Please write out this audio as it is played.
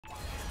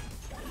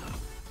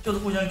就是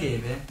互相给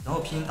呗，然后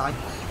拼打，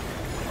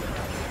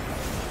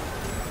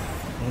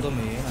龙都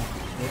没了，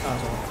没大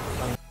招，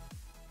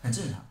很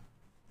正常。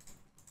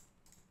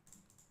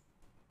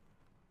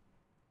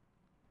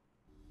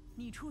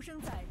你出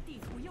生在地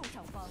图右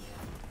上方。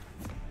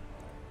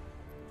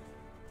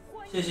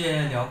谢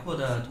谢辽阔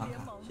的团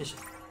卡，谢谢。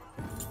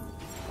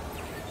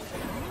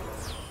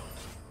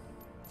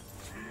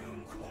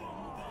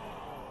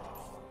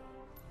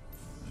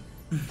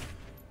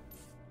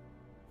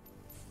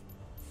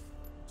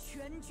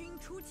全军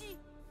出击。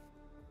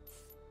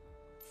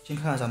先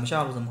看看咱们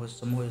下路怎么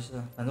回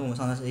事，反正我们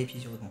上来是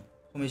AP 球桶，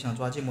后面想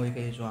抓芥末也可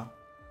以抓。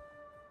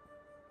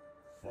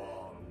放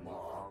马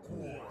过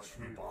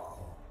去吧。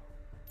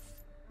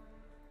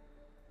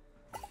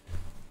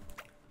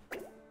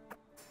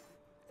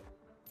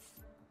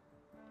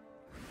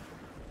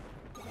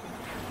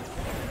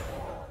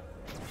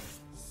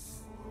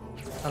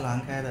他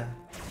蓝开的，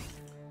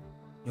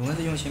有人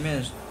在用前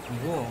面补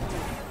弱。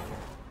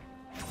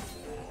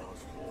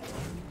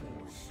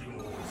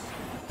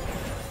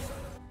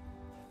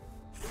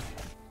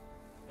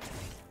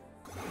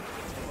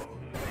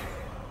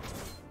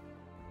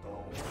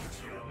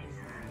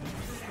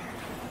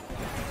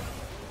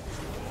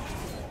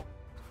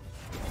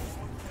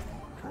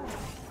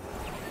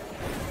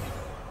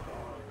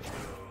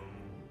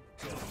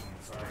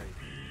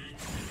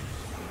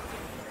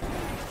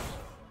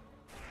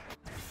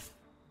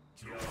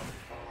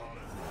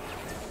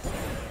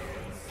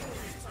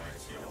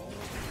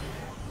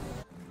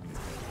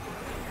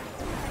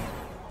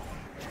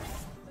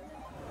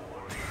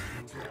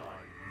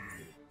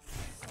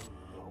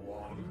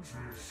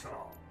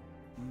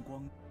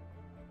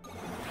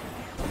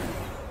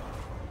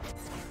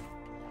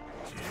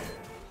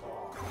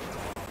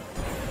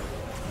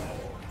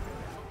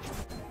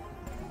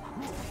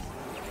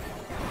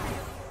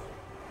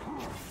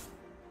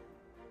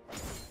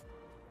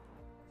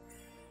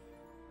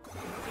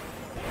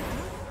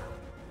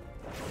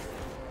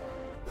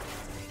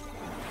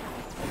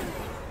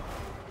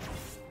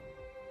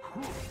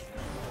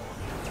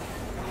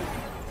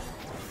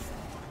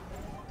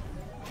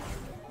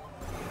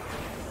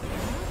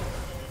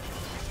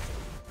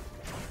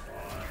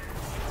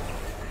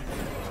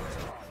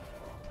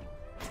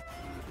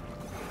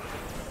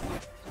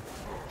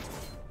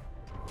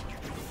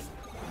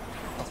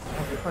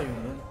快有人！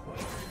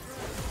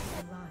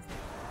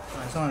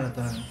晚上来的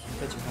灯，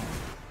这情况，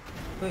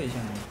退一下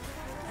你。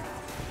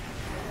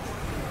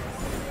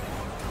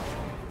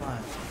快，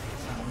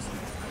闪死！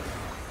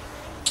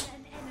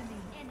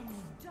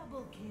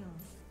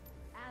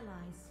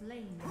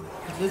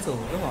他直接走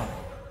了吧？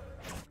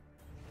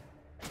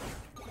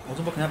我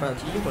这不肯定把他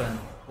踢回来呢？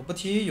我不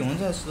踢，有人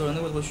在石头人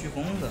那位会虚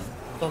攻的，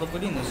我到时候不一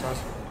定能杀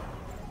死。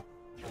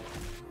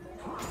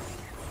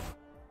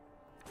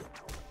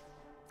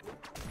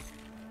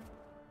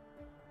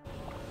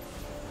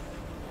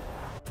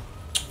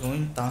容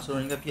易打的时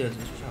候应该闭了，直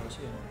接去下游戏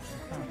了。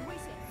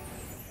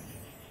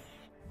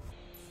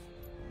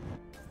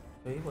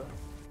飞过来。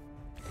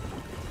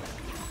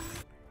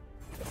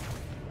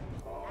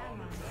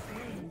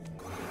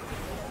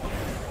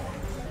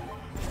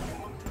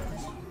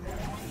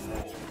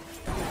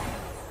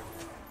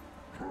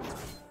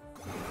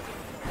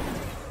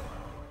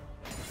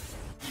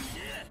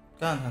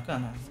干他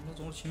干他！那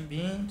种清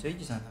兵这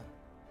一闪他。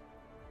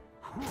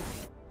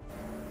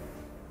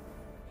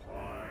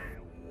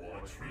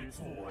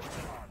作战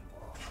吧！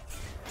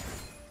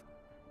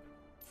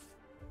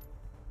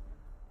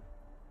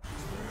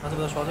他是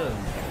不是刷这个？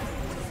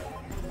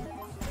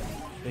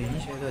对，一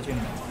些在这里。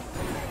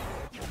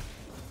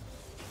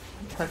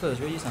泰克尔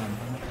就一闪，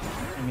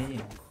还没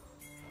赢。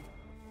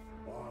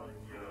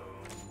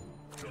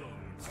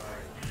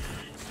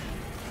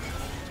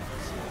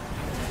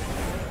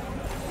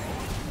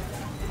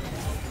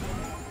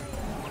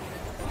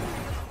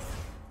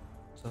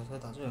走，他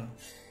打这个。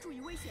注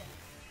意危险！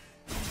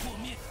破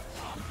灭！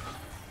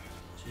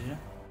急。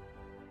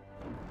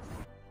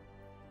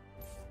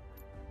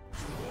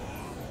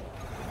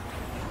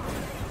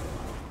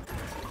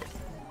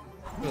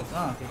有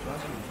弹可以抓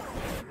起来。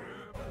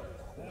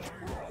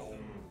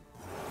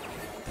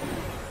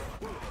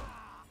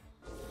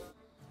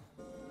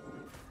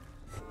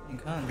你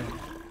看这，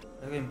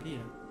还给你毙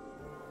了。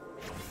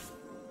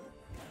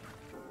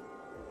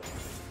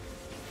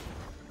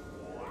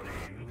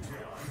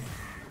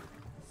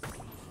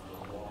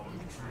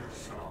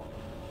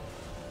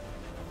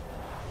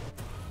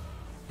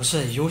不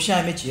是，游戏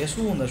还没结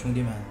束呢，兄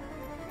弟们！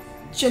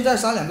现在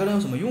杀2个人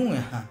有什么用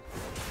呀？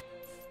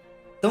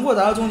等会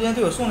打到中间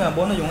队友送2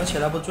波，那有人起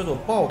来不追着我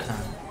爆砍？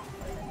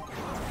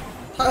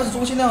他要是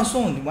中期那样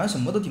送，你玩什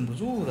么都顶不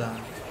住的。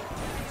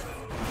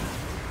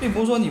并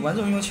不是说你玩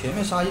这种用前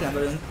面杀1-2个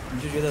人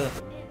你就觉得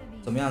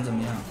怎么样，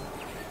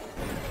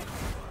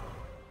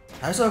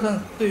还是要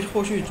看对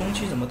后续中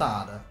期怎么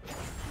打的。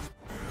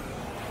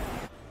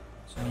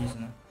什么意思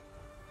呢？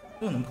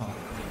又能跑，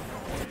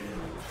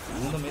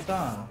人都没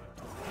大。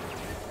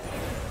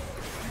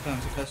你看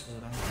这开始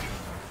了，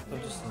都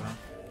是死了。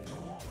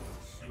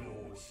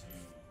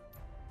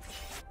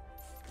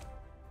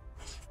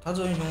他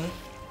这英雄。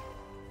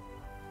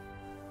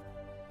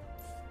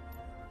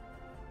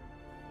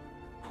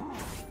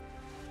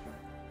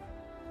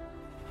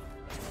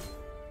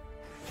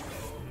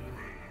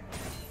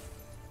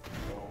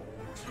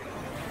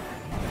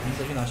 你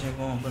再去拿先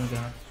锋，不能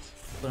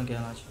给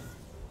他拿钱。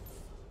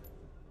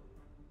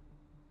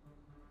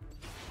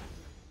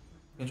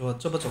跟你说，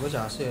这不走个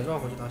假视野绕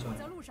过去打小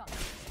鸟，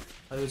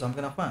还有咱们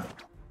跟他换，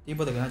第一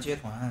波得跟他接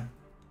团，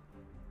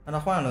让他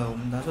换了，我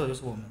们难受的就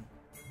是我们。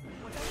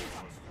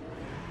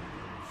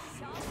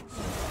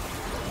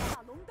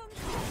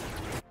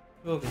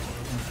又给结合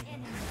上去。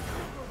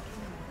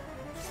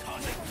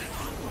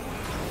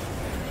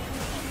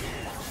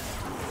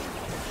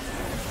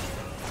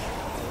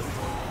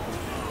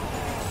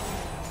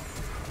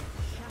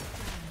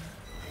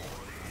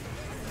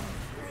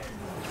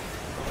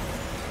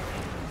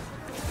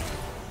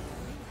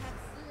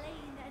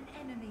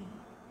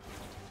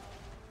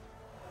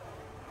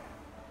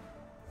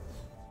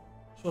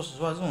 说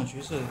实话，这种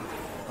局势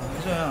打成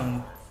这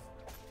样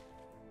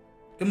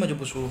根本就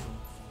不舒服。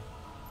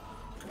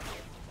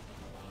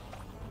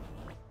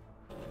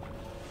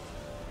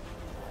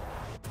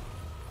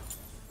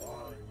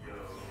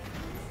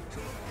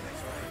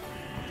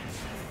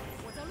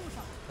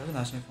还是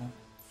拿先锋。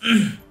不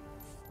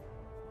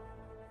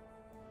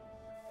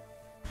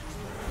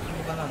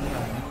干哪能来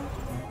呢？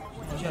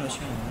出现了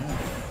新人。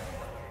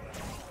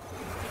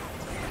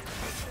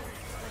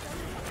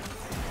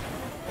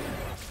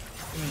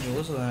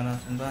 牛死来了，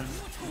怎么办？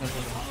那是什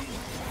么？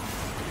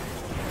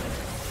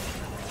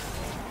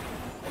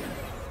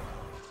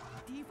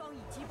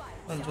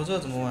那你说这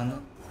怎么玩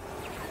呢？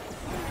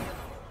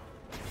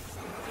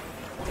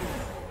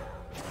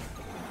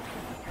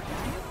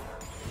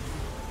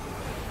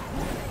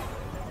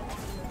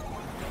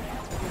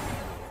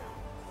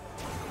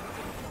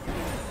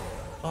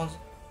双子，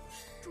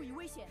注意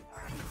危险！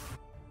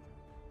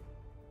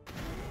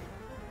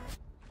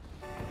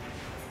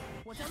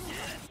我在路上，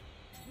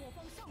我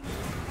方上路。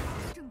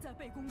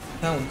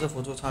 看我们这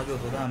辅助差距有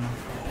多大吗？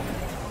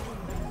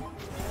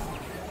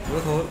回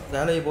头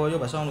来了一波，又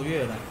把上路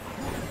越了，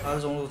他的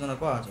中路在那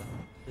挂着，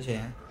之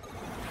前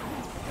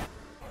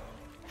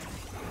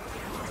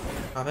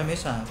卡牌没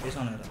闪飞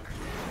上来的，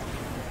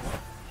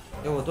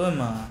给我盾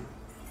嘛，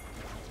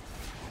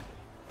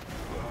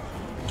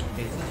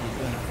给自己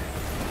盾，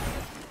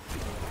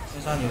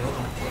先杀牛，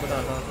一个大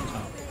招正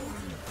常，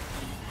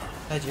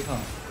太极抗，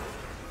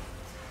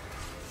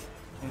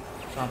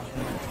杀不去。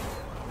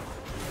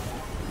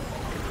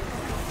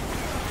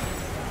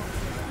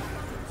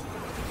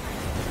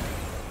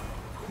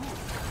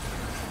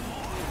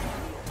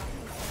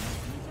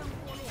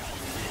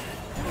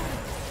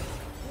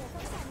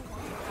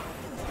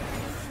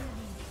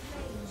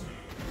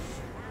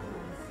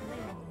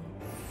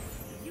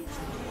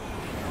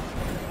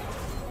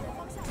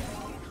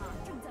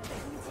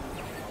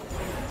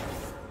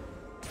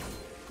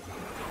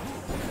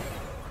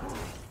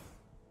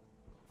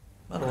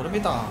 那我都没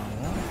打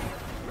呢，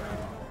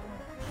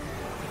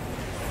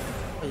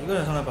他一个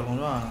人上来把龙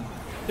抓了，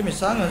对面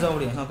3个人在我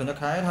脸上，肯定要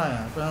开他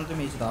呀，不然对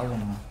面一直打我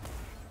嘛。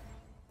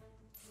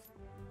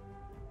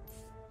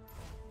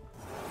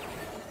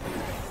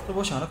这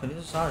波想的肯定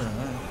是杀人。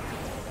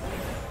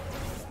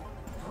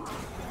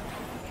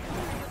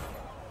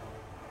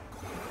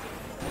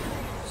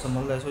什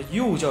么来说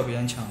又叫别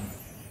人抢了？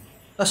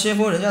那先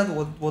锋人家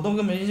我都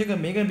没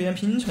跟别人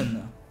拼成呢。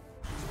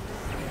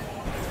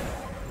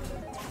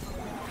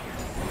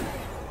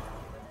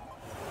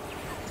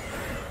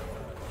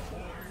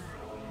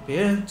 别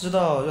人知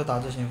道要打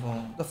这先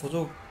锋，这辅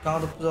助刚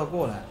刚都不知道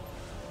过来。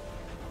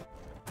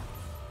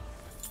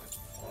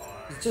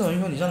这种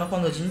英雄你让他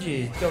换个经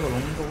济，掉个龙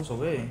都无所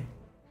谓。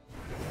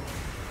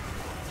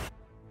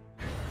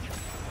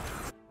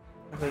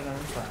我可以让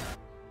人甩。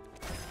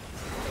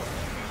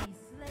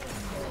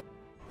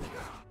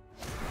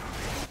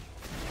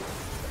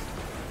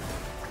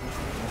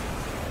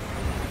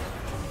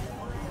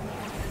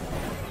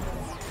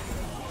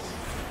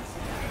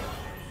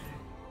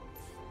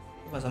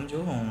把咱们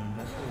9筒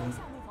还是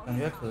感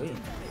觉还可以，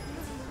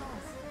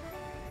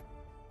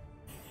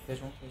推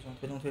冲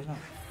推上，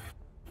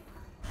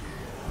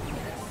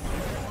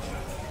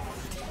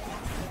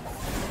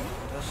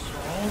在烧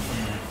什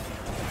么？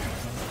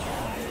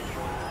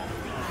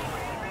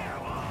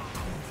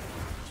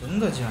真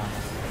的假的？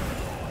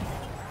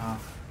啊？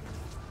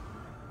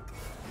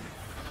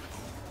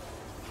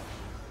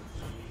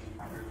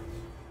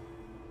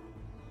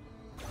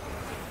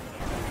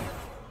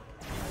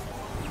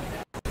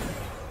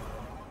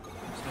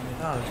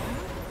大的钱。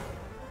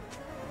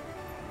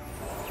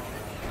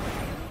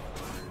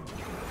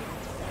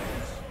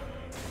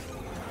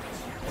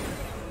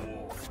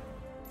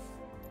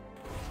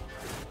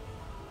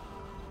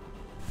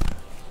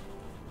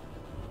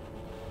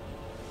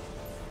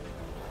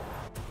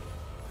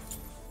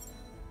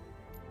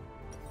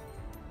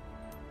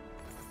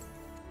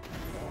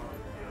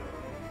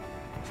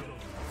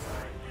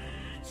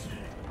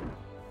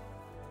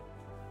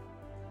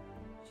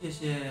谢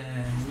谢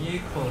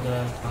Nico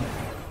的糖，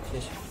谢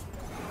谢。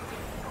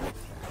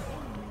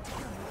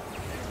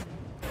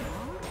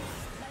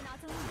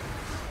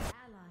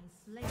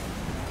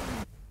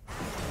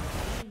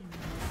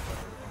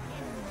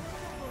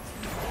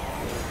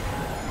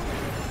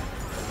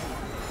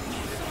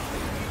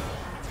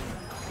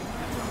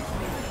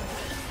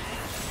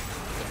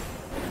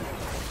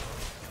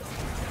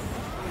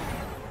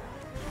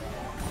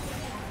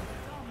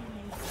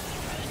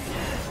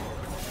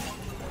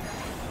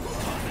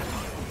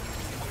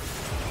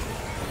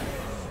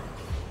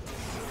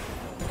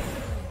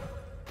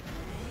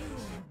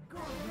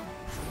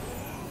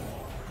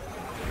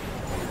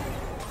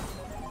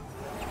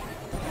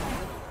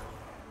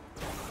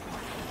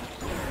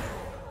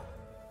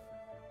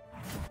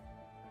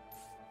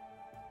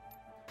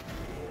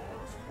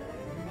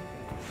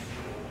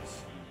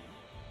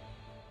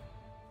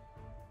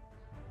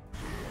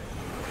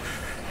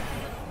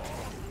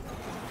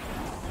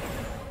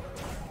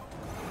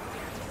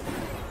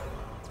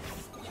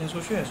先出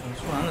血，出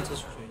完了再出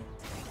血。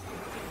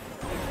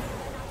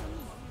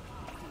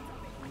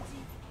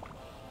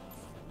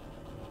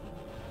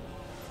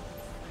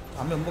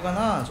咋没有莫甘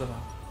娜这把？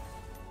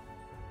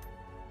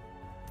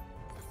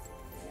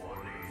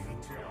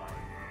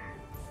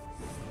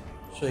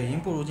水银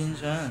不如金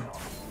身，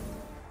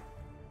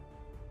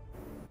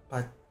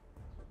把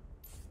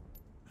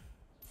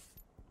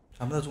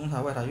咱们的中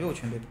塔外塔又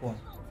全被破了。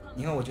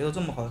你看我觉得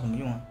这么好有什么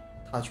用啊？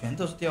塔全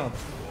都是掉的。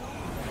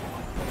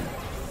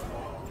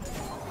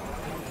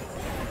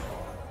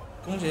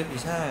终结比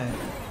赛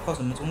靠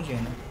什么终结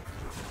呢？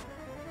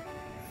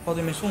靠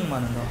对面送吗？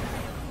难道？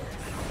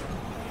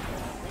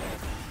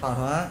打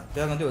团不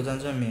要跟队友站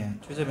正面，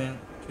去这边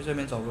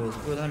找位置，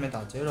队友在那边打，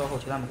直接绕后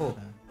切他们后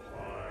排。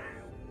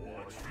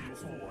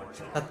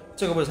他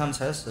这个位置他们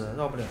踩死了，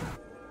绕不了。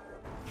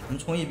我们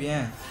冲一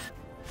边，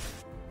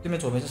对面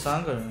左边是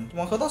3个人，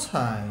往河道踩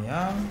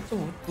呀！这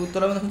我德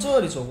莱文从这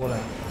里走过来，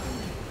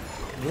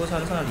如果他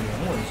上来连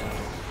我一下，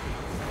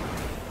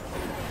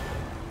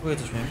位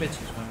置全被挤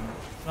穿了，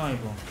让一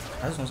波，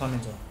还是从上面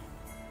走。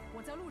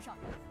我在路上。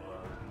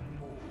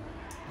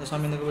那上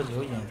面那个位置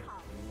有眼，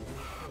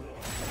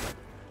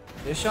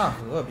别下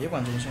河，别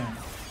管真相。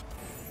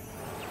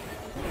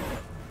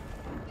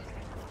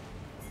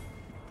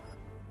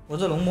我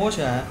这龙摸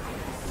起来，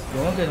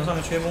有人可以从上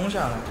面吹风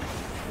下来。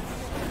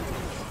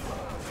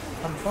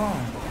他们放，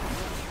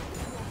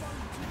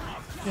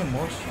这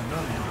魔想干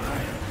嘛？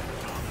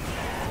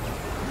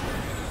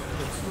这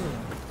个字，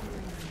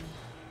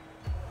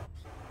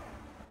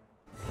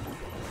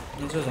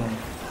你这种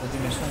在对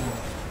面送的，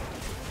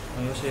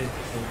游戏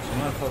什么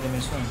要靠对面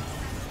送，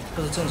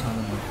这是正常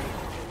的吗？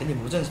肯定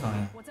不正常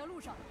呀。我在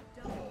路上。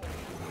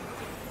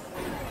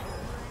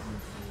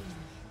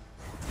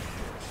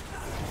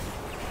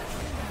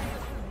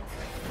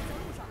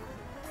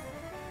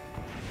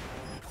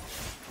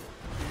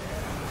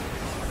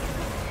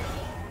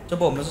这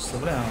波我们是死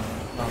不了，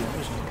打龙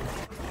不行，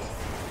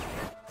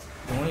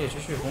龙也去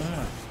续风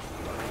了，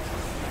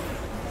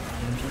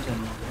能拼什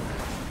么？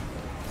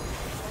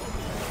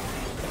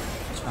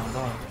抢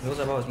到了，牛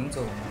仔把我顶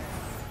走了。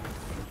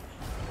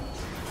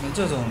你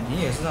这种赢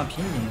也是让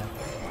拼赢的，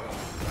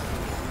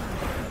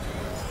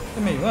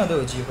对面永远都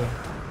有机会。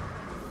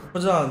不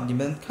知道你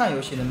们看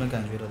游戏能不能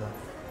感觉得到？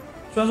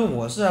虽然说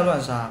我是在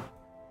乱杀，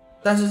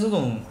但是这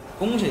种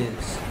东西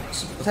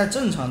是不太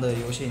正常的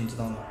游戏，你知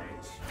道吗？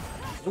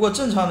如果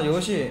正常的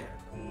游戏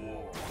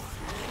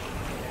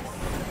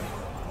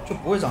就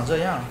不会长这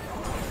样。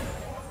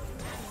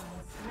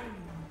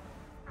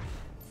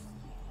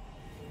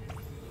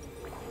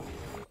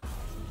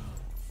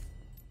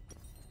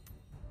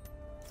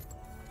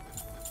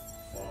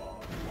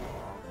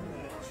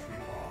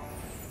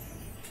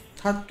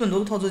他盾都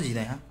是套自己的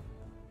呀，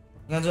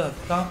你看这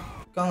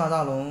刚拿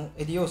大龙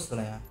 ，AD 又死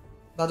了呀，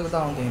那这个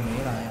大龙等于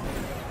没来呀，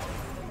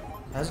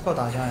还是靠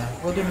打架呀。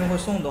如果对面会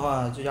送的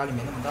话，就压力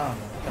没那么大了。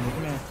感觉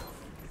对面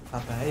打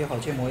白也好，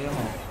建模也好，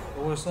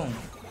都会送。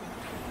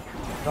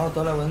然后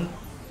德莱文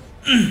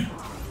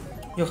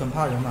又很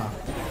怕人马，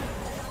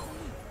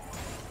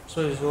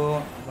所以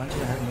说玩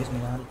起来还是没什么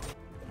压力。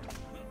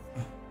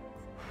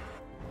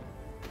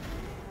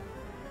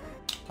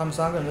他们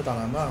3个人都打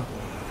蓝 buff，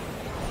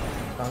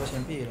 打个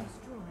先毙了。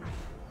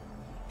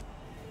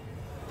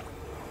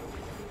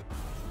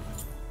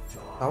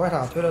打外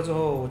塔推了之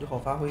后，我就好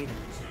发挥一点。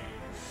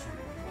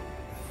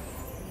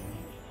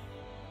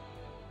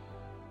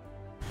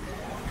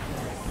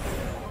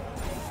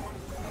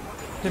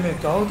对面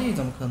高地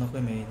怎么可能会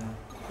没呢？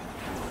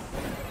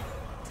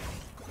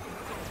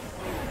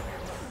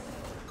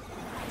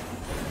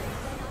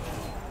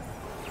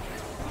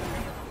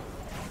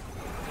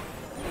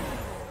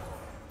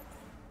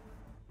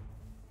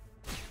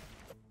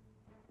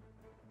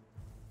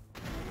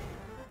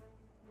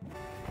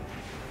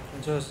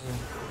这是，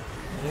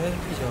我觉得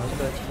一脚就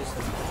被踢死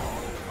了。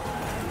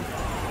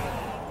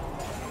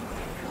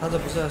他这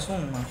不是在送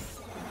吗？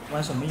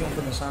玩什么用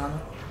不能杀呢？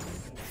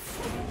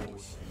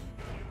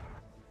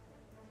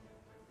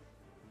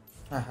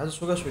哎，还是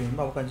出个水银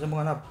吧，我感觉莫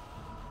甘娜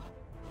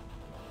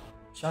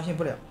相信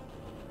不了。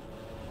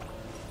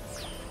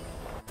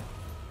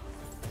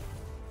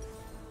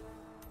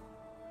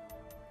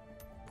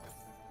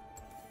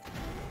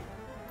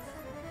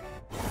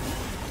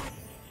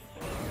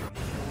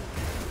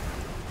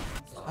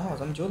还好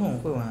咱们9桶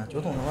会玩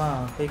，9桶的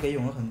话可以给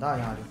永恩很大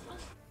压力。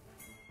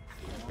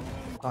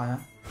打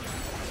呀！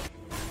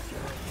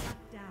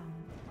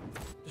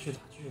继续打，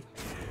继续打。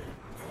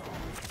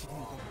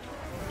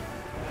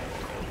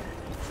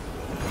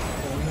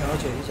我们了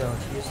解一脚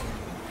踢死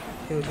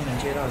 ，Q 技能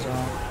接大招，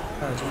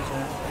还有金身，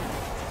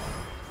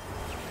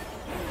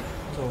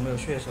但是我没有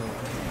血手。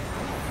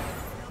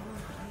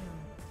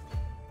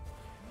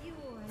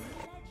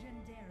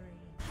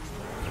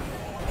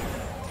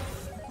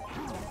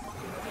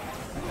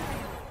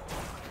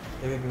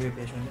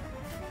别兄弟！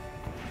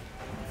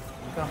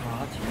你干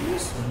嘛？踢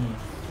死你！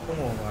跟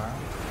我玩？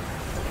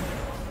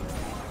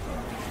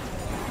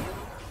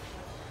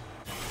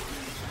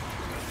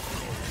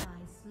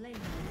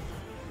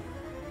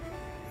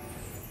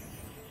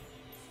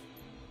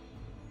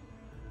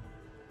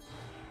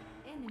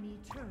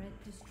 turret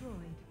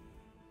destroyed.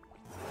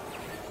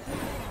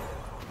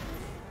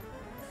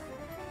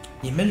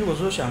 你们如果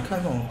说想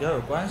看这种比较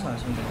有观赏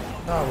性的，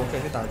那我可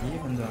以去打低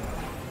分的，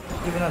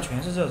低分上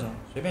全是这种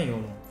随便游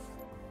龙。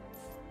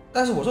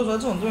但是我说出来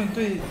这种东西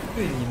对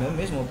你们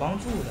没什么帮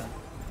助的。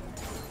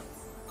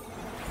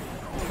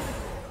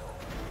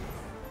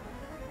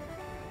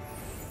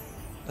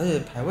而且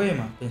排位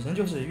嘛，本身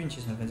就是运气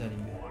成分在里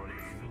面。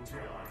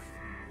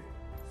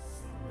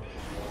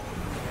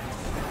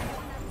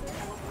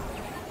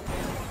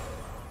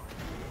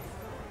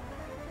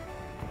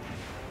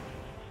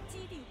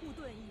基地护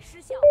盾已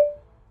失效。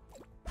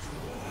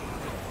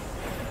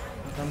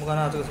但穆甘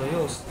娜这个时候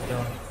又死掉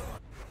了，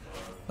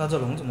那这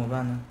龙怎么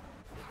办呢？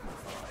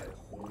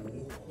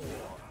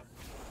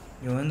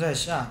有人在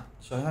下，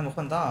小心他们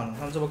换大龙，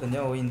他们这波肯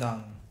定要印大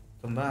龙，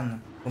怎么办呢？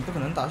我不可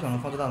能打小龙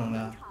放置大龙的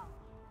呀。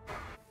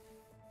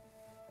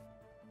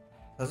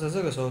他在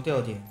这个时候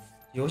掉点，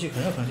游戏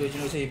很有可能就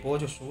因为这一波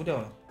就输掉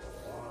了。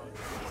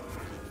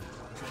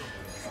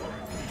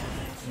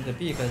你得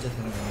避开这条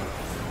龙，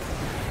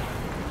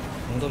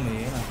龙都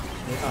没了，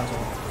没大招，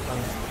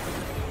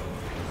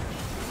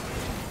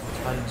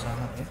差点伤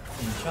害，哎，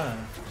顶下来了。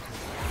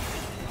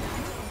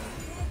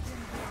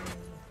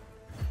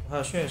还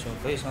有血手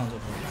可以上这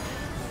波。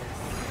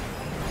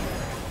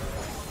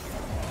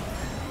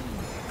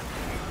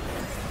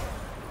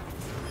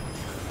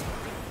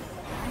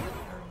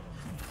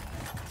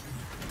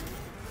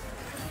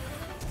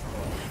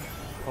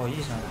不好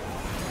意思啊。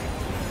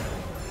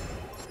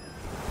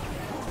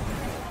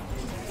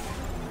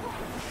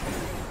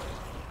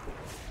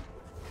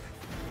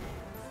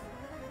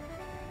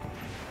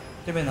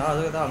这边拿到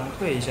这个大龙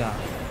退一下，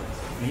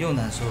你又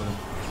难受了。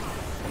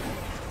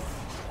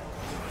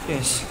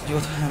确实，又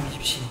突然一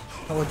批，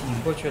把我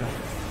顶过去了。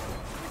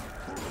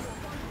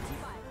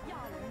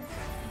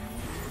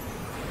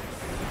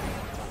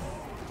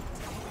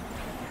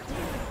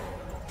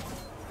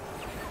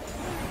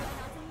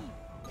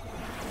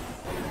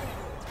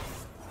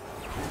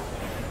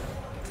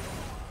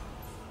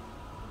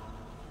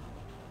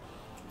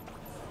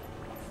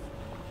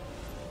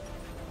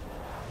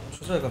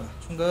出这个吧，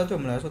冲哥对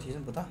我们来说提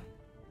升不大。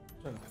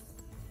这个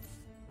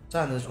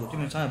站得住，对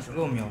面伤害不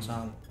够秒杀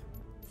了。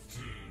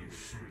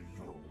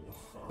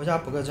回家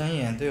补个针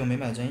眼，队友没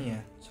买针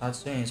眼，插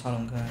针眼插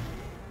龙坑。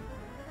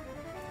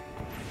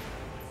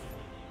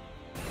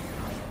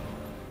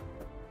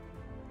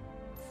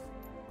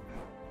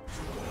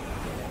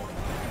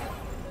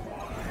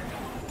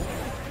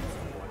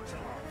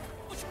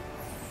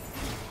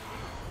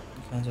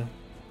你看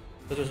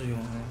这就是永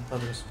恒，到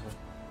这个时候，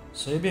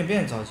随随便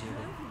便找机会。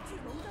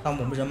看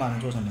我们人马能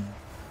做什么呢？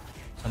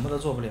什么都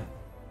做不了，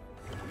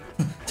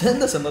真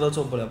的什么都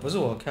做不了，不是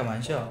我开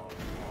玩笑。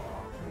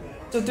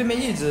这对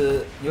面一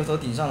直由头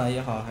顶上来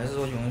也好，还是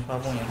说永恒发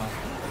疯也好，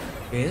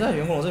别在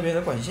袁国龙这边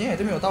的管线，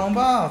对面有大龙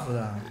buff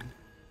的，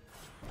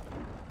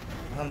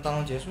他们大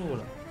龙结束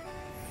了。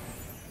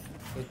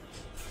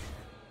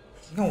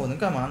你看我能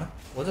干嘛呢？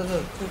我这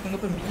跟个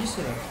笨逼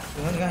似的。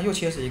永恒你看又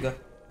切死一个，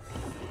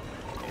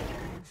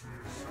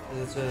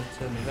这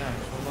没办法，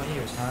双方也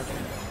有差距。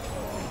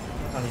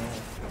大连，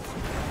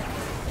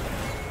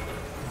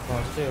好，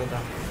这有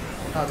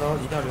大招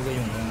一定要留给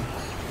永恒。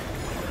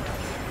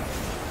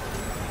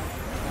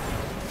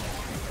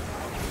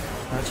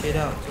把它切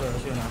掉，这个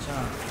就拿下。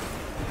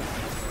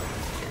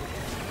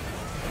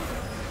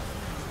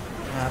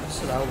还不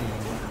4打5。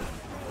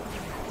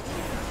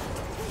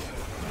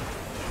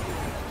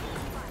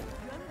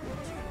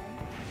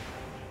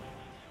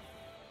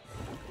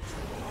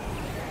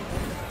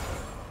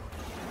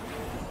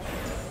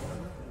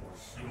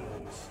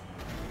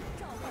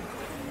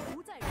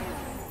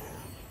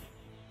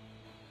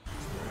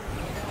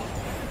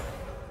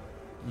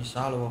你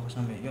杀了我好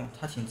像没用，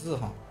他挺自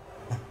豪。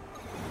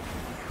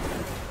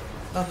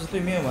那不是对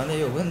面玩的也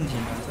有问题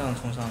吗？这样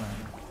冲上来，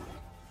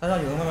他让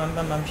有人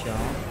慢慢嫖，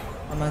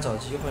慢慢找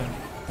机会。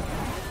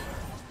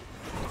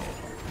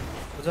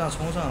就这样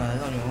冲上来，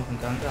让有人很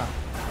尴尬，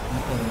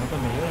很可能会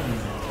没用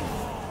的。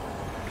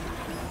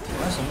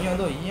玩什么样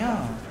都一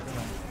样，对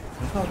吧？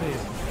全靠队友，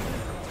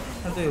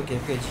看队友给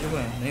不给机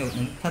会，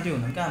看队友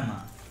能干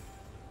嘛。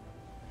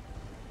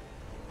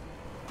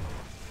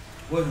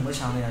我有什么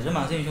强的呀？人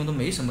马这英雄都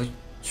没什么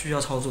需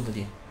要操作的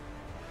点。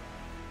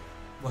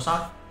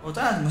我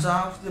再怎么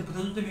杀，这不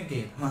都是对面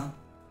给的吗？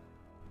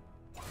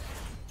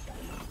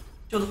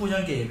就是互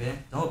相给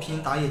呗，然后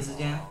拼打野之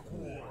间，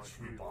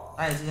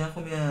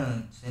后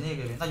面谁那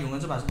个呗？那永恒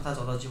这把是不是他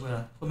找到机会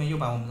了？后面又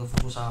把我们的辅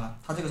助杀了，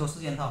他这个时候4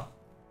件套，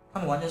他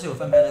们完全是有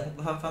翻盘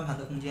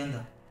的空间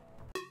的。